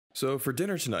So for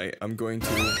dinner tonight, I'm going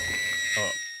to...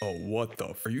 oh, what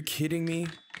the... Are you kidding me?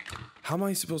 How am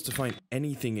I supposed to find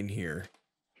anything in here?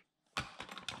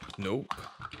 Nope.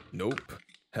 Nope.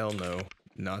 Hell no.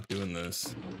 Not doing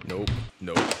this. Nope.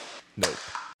 Nope. Nope.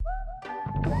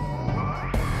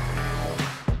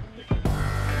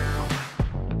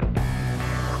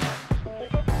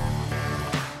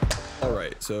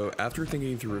 Alright, so after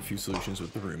thinking through a few solutions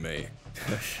with the roommate...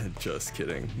 Just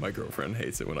kidding. My girlfriend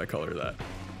hates it when I call her that.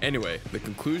 Anyway, the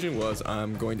conclusion was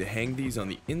I'm going to hang these on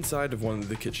the inside of one of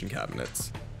the kitchen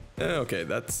cabinets. Okay,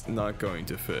 that's not going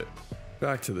to fit.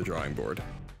 Back to the drawing board.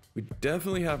 We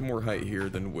definitely have more height here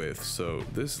than width, so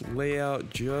this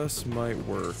layout just might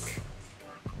work.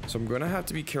 So I'm going to have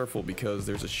to be careful because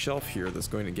there's a shelf here that's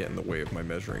going to get in the way of my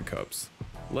measuring cups.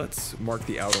 Let's mark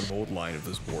the outer mold line of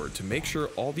this board to make sure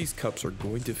all these cups are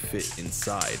going to fit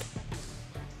inside.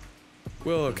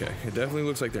 Well, okay, it definitely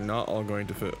looks like they're not all going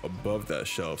to fit above that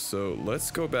shelf, so let's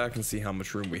go back and see how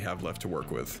much room we have left to work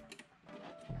with.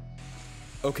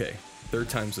 Okay, third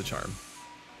time's the charm.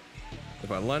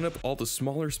 If I line up all the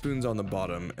smaller spoons on the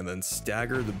bottom and then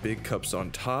stagger the big cups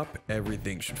on top,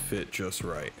 everything should fit just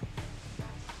right.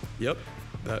 Yep,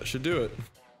 that should do it.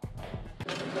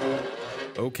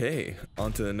 Okay,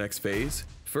 on to the next phase.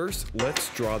 First,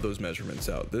 let's draw those measurements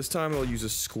out. This time I'll use a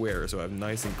square so I have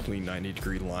nice and clean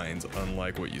 90-degree lines,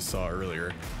 unlike what you saw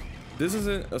earlier. This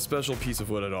isn't a special piece of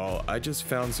wood at all. I just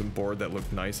found some board that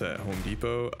looked nice at Home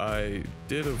Depot. I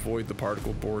did avoid the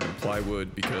particle board and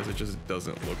plywood because it just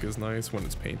doesn't look as nice when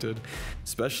it's painted,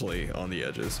 especially on the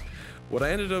edges. What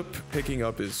I ended up picking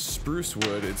up is spruce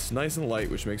wood. It's nice and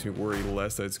light, which makes me worry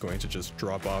less that it's going to just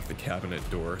drop off the cabinet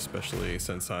door, especially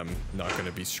since I'm not going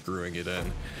to be screwing it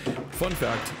in. Fun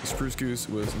fact, Spruce Goose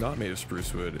was not made of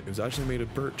spruce wood. It was actually made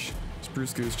of birch.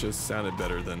 Spruce Goose just sounded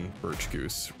better than birch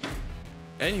goose.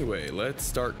 Anyway, let's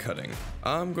start cutting.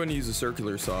 I'm going to use a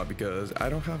circular saw because I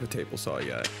don't have a table saw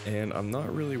yet, and I'm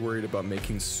not really worried about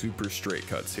making super straight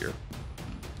cuts here.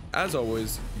 As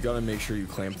always, you gotta make sure you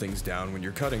clamp things down when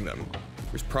you're cutting them.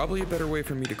 There's probably a better way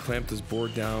for me to clamp this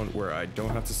board down where I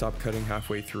don't have to stop cutting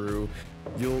halfway through.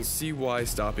 You'll see why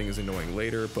stopping is annoying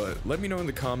later, but let me know in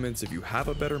the comments if you have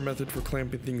a better method for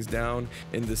clamping things down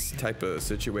in this type of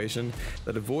situation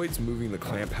that avoids moving the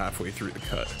clamp halfway through the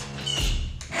cut.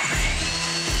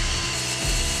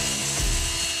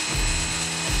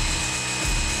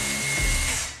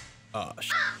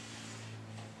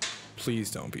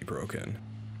 Please don't be broken.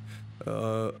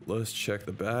 Let's check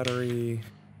the battery.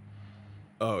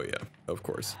 Oh yeah, of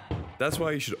course. That's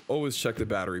why you should always check the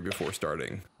battery before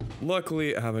starting.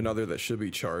 Luckily, I have another that should be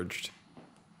charged.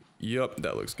 Yup,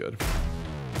 that looks good.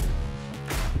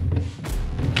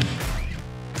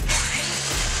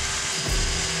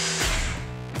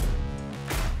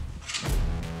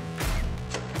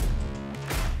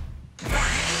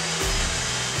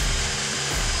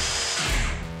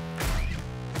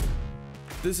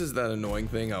 This is that annoying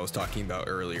thing I was talking about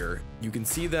earlier. You can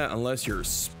see that unless you're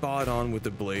spot on with the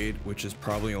blade, which is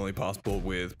probably only possible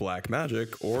with black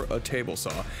magic or a table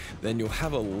saw, then you'll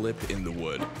have a lip in the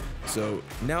wood. So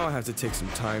now I have to take some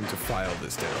time to file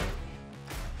this down.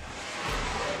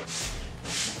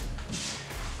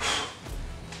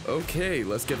 Okay,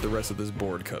 let's get the rest of this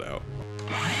board cut out.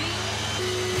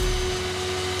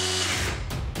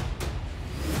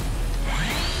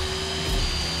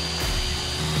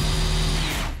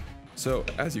 So,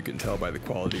 as you can tell by the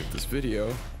quality of this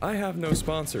video, I have no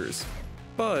sponsors,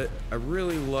 but I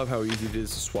really love how easy it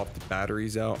is to swap the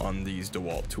batteries out on these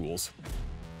DeWalt tools.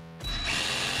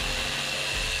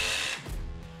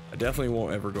 I definitely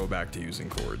won't ever go back to using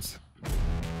cords.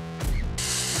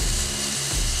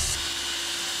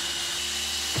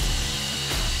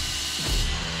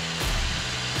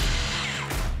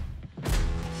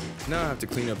 Now I have to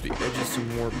clean up the edges some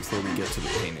more before we get to the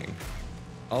painting.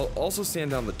 I'll also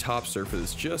sand down the top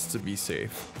surface just to be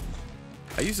safe.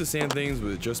 I used to sand things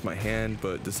with just my hand,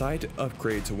 but decided to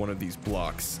upgrade to one of these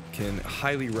blocks. Can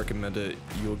highly recommend it.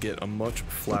 You'll get a much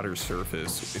flatter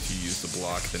surface if you use the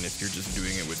block than if you're just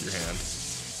doing it with your hand.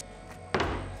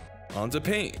 On to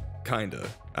paint. Kinda.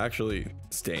 Actually,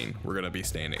 stain. We're gonna be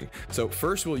staining. So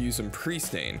first we'll use some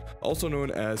pre-stain, also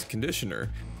known as conditioner,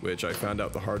 which I found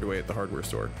out the hard way at the hardware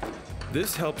store.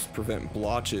 This helps prevent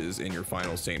blotches in your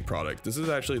final stain product. This is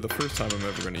actually the first time I'm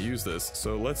ever going to use this,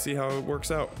 so let's see how it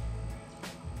works out.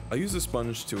 I use a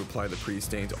sponge to apply the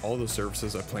pre-stain to all the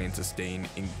surfaces I plan to stain,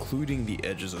 including the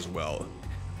edges as well.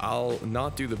 I'll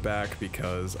not do the back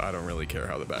because I don't really care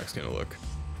how the back's going to look.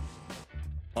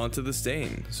 Onto the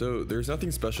stain. So there's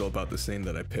nothing special about the stain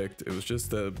that I picked, it was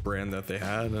just the brand that they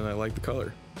had and I like the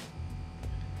color.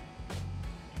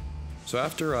 So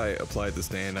after I applied the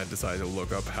stain, I decided to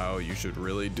look up how you should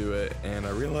really do it, and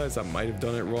I realized I might have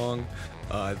done it wrong.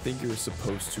 I think you're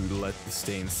supposed to let the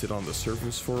stain sit on the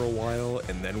surface for a while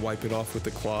and then wipe it off with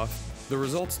the cloth. The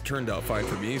results turned out fine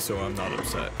for me, so I'm not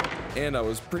upset. And I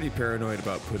was pretty paranoid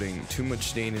about putting too much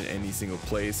stain in any single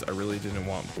place. I really didn't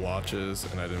want blotches,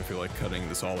 and I didn't feel like cutting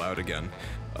this all out again.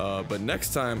 But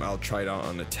next time I'll try it out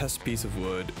on a test piece of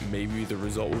wood. Maybe the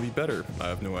result will be better. I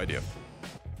have no idea.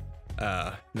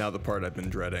 Now the part I've been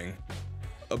dreading.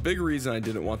 A big reason I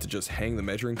didn't want to just hang the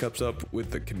measuring cups up with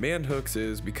the command hooks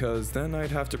is because then I'd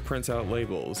have to print out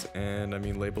labels, and I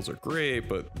mean, labels are great,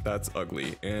 but that's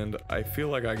ugly, and I feel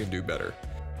like I can do better.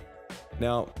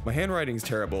 Now, my handwriting's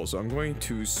terrible, so I'm going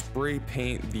to spray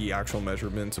paint the actual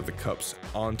measurements of the cups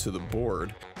onto the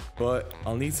board, but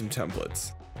I'll need some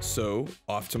templates. So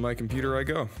off to my computer I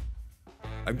go.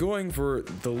 I'm going for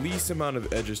the least amount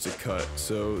of edges to cut,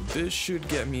 so this should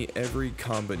get me every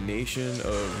combination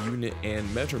of unit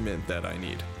and measurement that I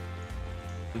need.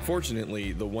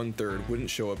 Unfortunately, the 1/3 wouldn't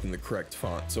show up in the correct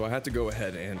font, so I had to go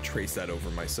ahead and trace that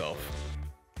over myself.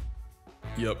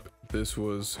 Yep, this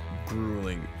was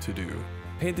grueling to do.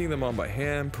 Painting them on by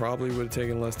hand probably would have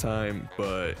taken less time,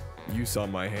 but you saw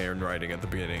my handwriting at the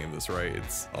beginning of this, right?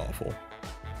 It's awful.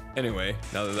 Anyway,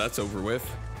 now that that's over with,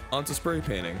 onto spray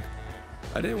painting.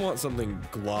 I didn't want something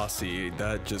glossy,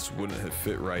 that just wouldn't have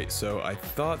fit right, so I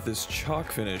thought this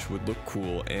chalk finish would look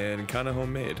cool and kind of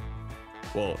homemade.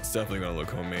 Well, it's definitely gonna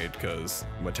look homemade because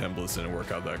my templates didn't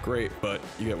work out that great, but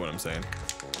you get what I'm saying.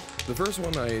 The first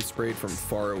one I sprayed from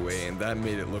far away, and that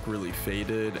made it look really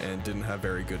faded and didn't have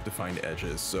very good defined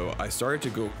edges, so I started to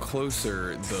go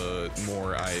closer the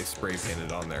more I spray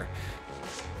painted on there.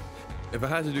 If I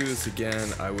had to do this again,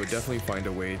 I would definitely find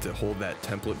a way to hold that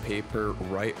template paper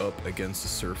right up against the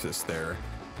surface there,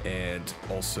 and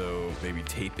also maybe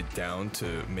tape it down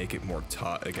to make it more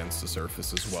taut against the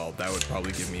surface as well. That would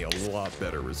probably give me a lot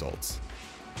better results.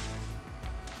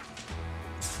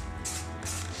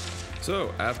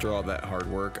 So after all that hard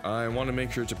work, I want to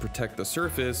make sure to protect the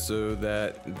surface so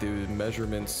that the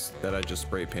measurements that I just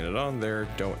spray painted on there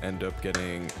don't end up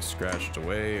getting scratched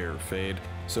away or fade.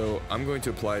 So I'm going to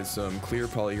apply some clear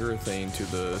polyurethane to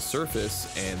the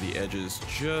surface and the edges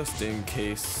just in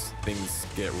case things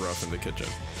get rough in the kitchen.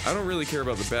 I don't really care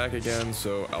about the back again,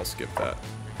 so I'll skip that.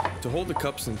 To hold the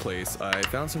cups in place, I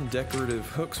found some decorative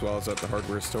hooks while I was at the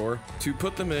hardware store. To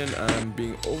put them in, I'm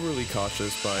being overly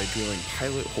cautious by drilling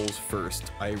pilot holes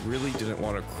first. I really didn't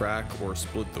want to crack or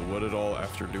split the wood at all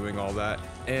after doing all that.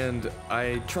 And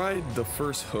I tried the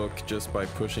first hook just by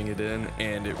pushing it in,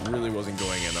 and it really wasn't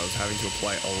going in. I was having to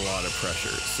apply a lot of pressure.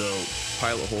 So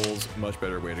pilot holes, much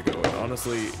better way to go. And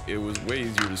honestly, it was way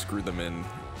easier to screw them in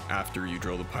after you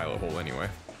drill the pilot hole anyway.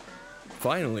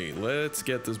 Finally, let's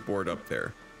get this board up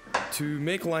there. To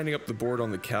make lining up the board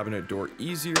on the cabinet door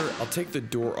easier, I'll take the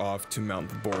door off to mount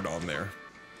the board on there.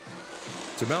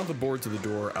 To mount the board to the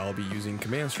door, I'll be using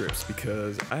command strips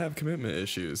because I have commitment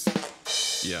issues.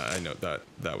 Yeah, I know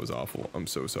that was awful. I'm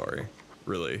so sorry.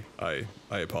 Really, I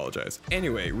apologize.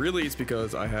 Anyway, really it's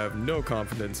because I have no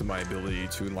confidence in my ability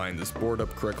to line this board up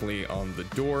correctly on the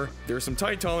door. There's some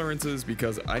tight tolerances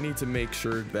because I need to make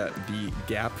sure that the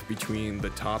gap between the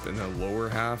top and the lower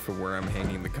half of where I'm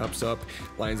hanging the cups up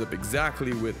lines up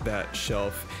exactly with that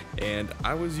shelf, and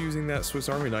I was using that Swiss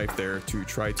Army knife there to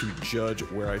try to judge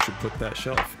where I should put that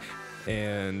shelf,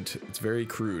 and it's very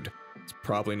crude. It's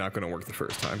probably not going to work the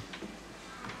first time.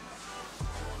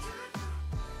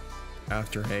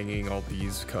 After hanging all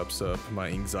these cups up, my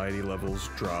anxiety levels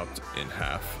dropped in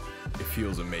half. It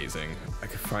feels amazing. I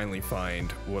could finally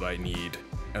find what I need,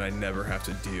 and I never have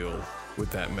to deal with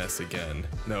that mess again.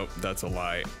 Nope, that's a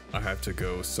lie. I have to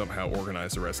go somehow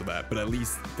organize the rest of that, but at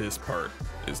least this part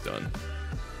is done.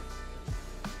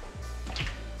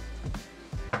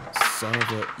 Son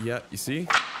of a... Yeah, you see?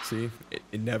 See?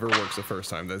 It never works the first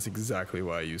time. That's exactly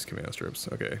why I use command strips.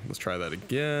 Okay, let's try that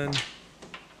again.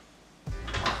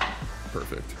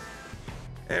 Perfect.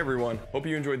 Hey everyone, hope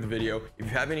you enjoyed the video. If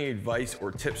you have any advice or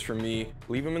tips from me,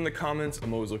 leave them in the comments.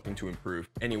 I'm always looking to improve.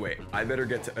 Anyway, I better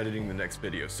get to editing the next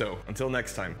video. So until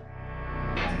next time.